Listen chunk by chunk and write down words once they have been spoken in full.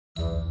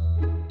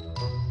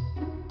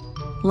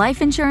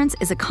Life insurance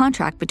is a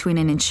contract between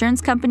an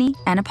insurance company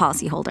and a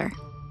policyholder.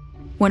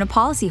 When a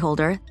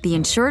policyholder, the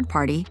insured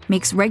party,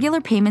 makes regular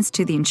payments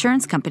to the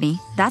insurance company,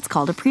 that's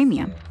called a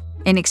premium.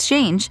 In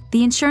exchange,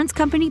 the insurance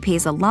company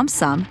pays a lump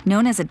sum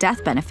known as a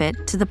death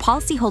benefit to the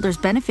policyholder's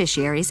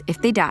beneficiaries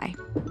if they die.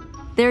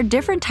 There are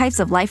different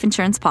types of life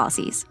insurance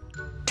policies.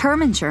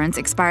 Term insurance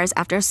expires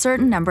after a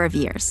certain number of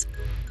years.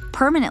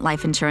 Permanent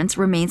life insurance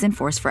remains in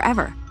force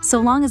forever, so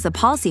long as the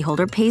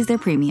policyholder pays their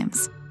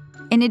premiums.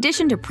 In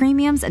addition to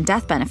premiums and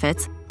death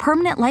benefits,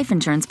 permanent life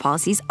insurance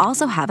policies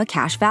also have a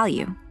cash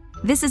value.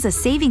 This is a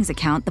savings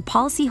account the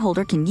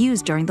policyholder can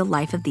use during the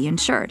life of the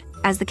insured,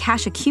 as the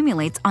cash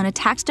accumulates on a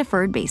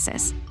tax-deferred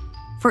basis.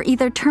 For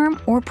either term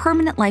or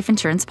permanent life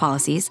insurance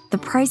policies, the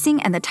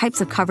pricing and the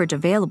types of coverage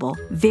available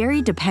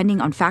vary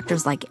depending on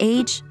factors like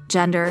age,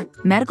 gender,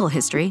 medical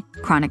history,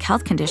 chronic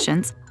health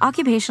conditions,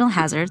 occupational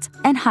hazards,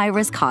 and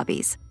high-risk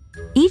hobbies.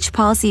 Each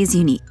policy is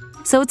unique,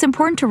 so it's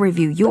important to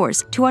review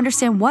yours to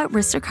understand what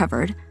risks are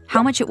covered,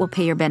 how much it will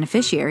pay your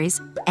beneficiaries,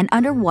 and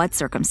under what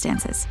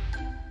circumstances.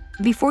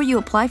 Before you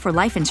apply for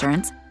life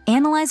insurance,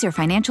 analyze your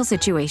financial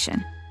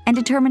situation and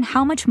determine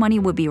how much money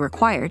would be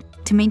required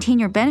to maintain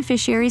your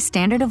beneficiary's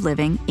standard of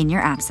living in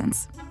your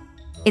absence.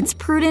 It's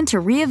prudent to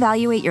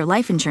reevaluate your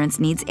life insurance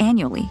needs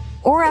annually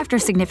or after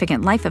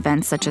significant life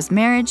events such as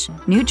marriage,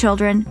 new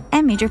children,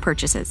 and major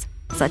purchases,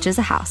 such as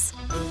a house.